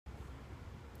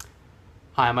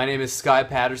Hi, my name is Sky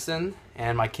Patterson,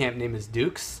 and my camp name is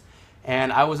Dukes,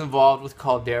 and I was involved with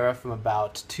Caldera from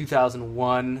about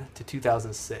 2001 to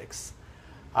 2006.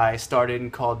 I started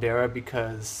in Caldera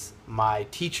because my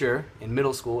teacher in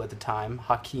middle school at the time,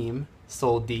 Hakeem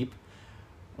Soul Deep,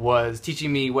 was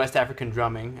teaching me West African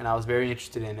drumming, and I was very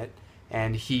interested in it,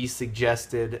 and he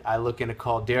suggested I look into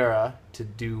Caldera to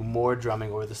do more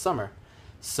drumming over the summer.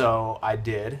 So I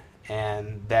did,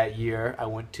 and that year I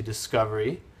went to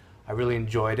Discovery. I really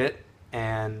enjoyed it,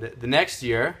 and the next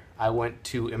year I went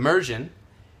to Immersion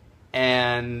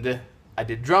and I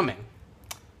did drumming.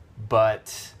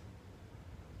 But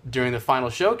during the final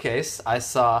showcase, I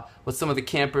saw what some of the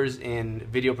campers in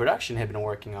video production had been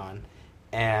working on,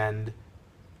 and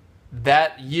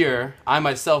that year I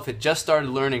myself had just started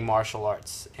learning martial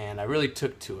arts, and I really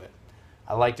took to it.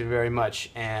 I liked it very much,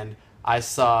 and I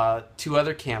saw two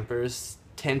other campers,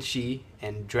 Tenchi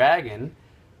and Dragon,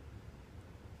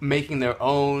 making their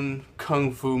own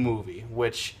kung fu movie,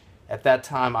 which at that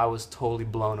time I was totally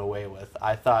blown away with.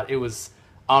 I thought it was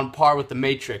on par with The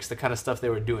Matrix, the kind of stuff they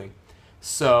were doing.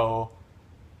 So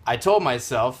I told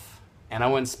myself, and I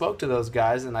went and spoke to those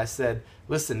guys, and I said,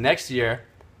 listen, next year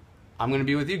I'm going to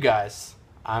be with you guys.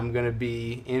 I'm going to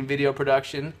be in video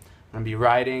production. I'm going to be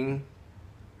writing,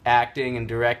 acting, and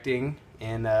directing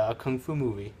in a kung fu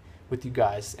movie with you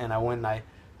guys. And I went and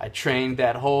I trained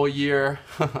that whole year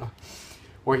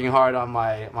working hard on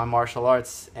my martial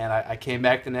arts, and I came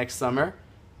back the next summer,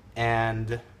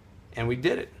 and we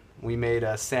did it. We made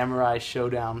a Samurai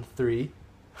Showdown 3,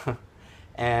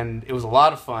 and it was a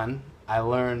lot of fun. I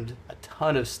learned a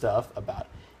ton of stuff about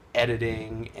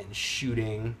editing and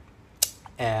shooting,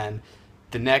 and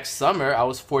the next summer I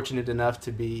was fortunate enough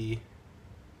to be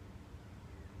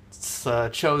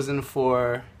chosen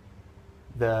for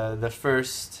the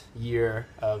first year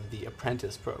of the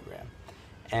apprentice program.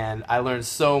 And I learned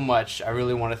so much. I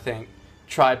really want to thank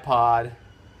Tripod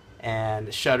and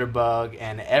Shutterbug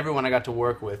and everyone I got to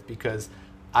work with, because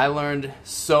I learned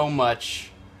so much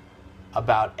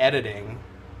about editing.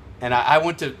 And I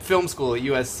went to film school at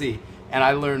USC, and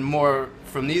I learned more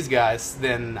from these guys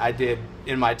than I did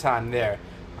in my time there.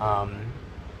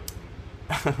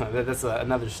 That's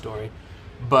another story.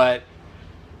 But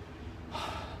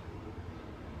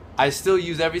I still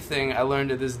use everything I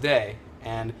learned to this day.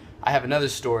 And I have another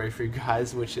story for you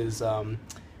guys, which is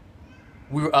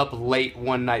we were up late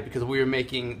one night because we were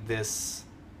making this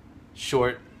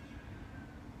short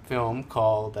film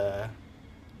called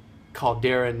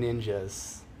Caldera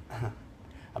Ninjas,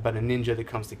 about a ninja that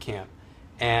comes to camp.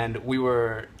 And we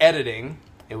were editing.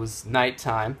 It was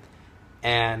nighttime,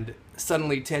 and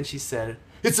suddenly Tenchi said,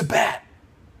 "It's a bat!"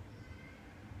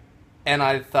 And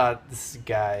I thought, this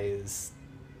guy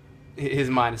his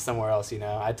mind is somewhere else, you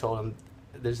know. I told him,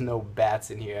 there's no bats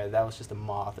in here. That was just a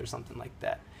moth or something like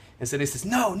that. And so he says,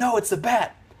 no, it's a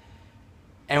bat.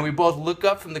 And we both look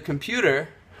up from the computer,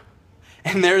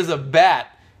 and there's a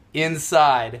bat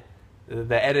inside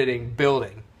the editing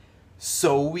building.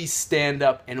 So we stand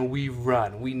up and we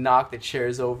run. We knock the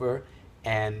chairs over,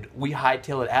 and we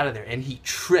hightail it out of there. And he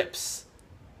trips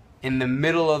in the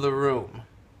middle of the room,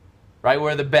 right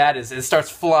where the bat is. It starts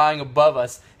flying above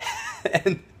us.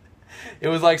 And it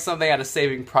was like something out of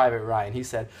Saving Private Ryan. He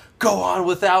said, "Go on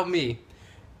without me."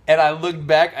 And I looked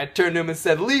back, I turned to him and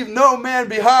said, "Leave no man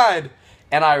behind."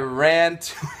 And I ran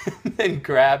to him and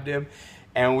grabbed him,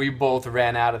 and we both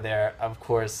ran out of there. Of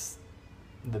course,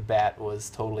 the bat was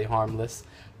totally harmless,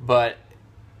 but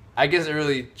I guess it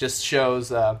really just shows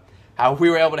how we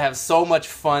were able to have so much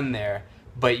fun there,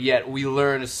 but yet we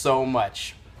learned so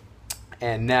much.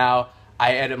 And now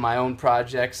I edit my own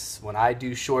projects. When I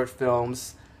do short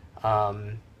films,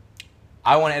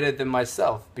 I want to edit them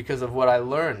myself because of what I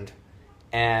learned,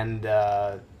 and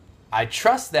I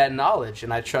trust that knowledge,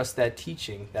 and I trust that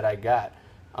teaching that I got.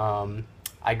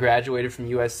 I graduated from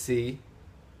USC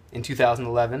in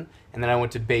 2011, and then I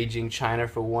went to Beijing, China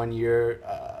for 1 year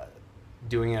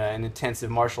doing an intensive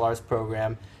martial arts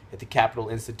program at the Capital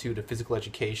Institute of Physical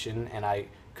Education, and I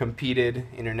competed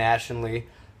internationally.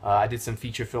 I did some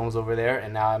feature films over there,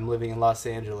 and now I'm living in Los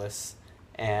Angeles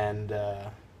and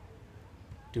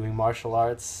doing martial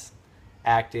arts,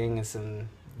 acting, and some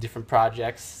different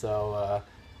projects. So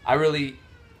I really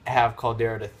have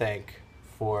Caldera to thank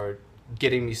for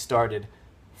getting me started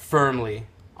firmly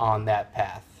on that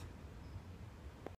path.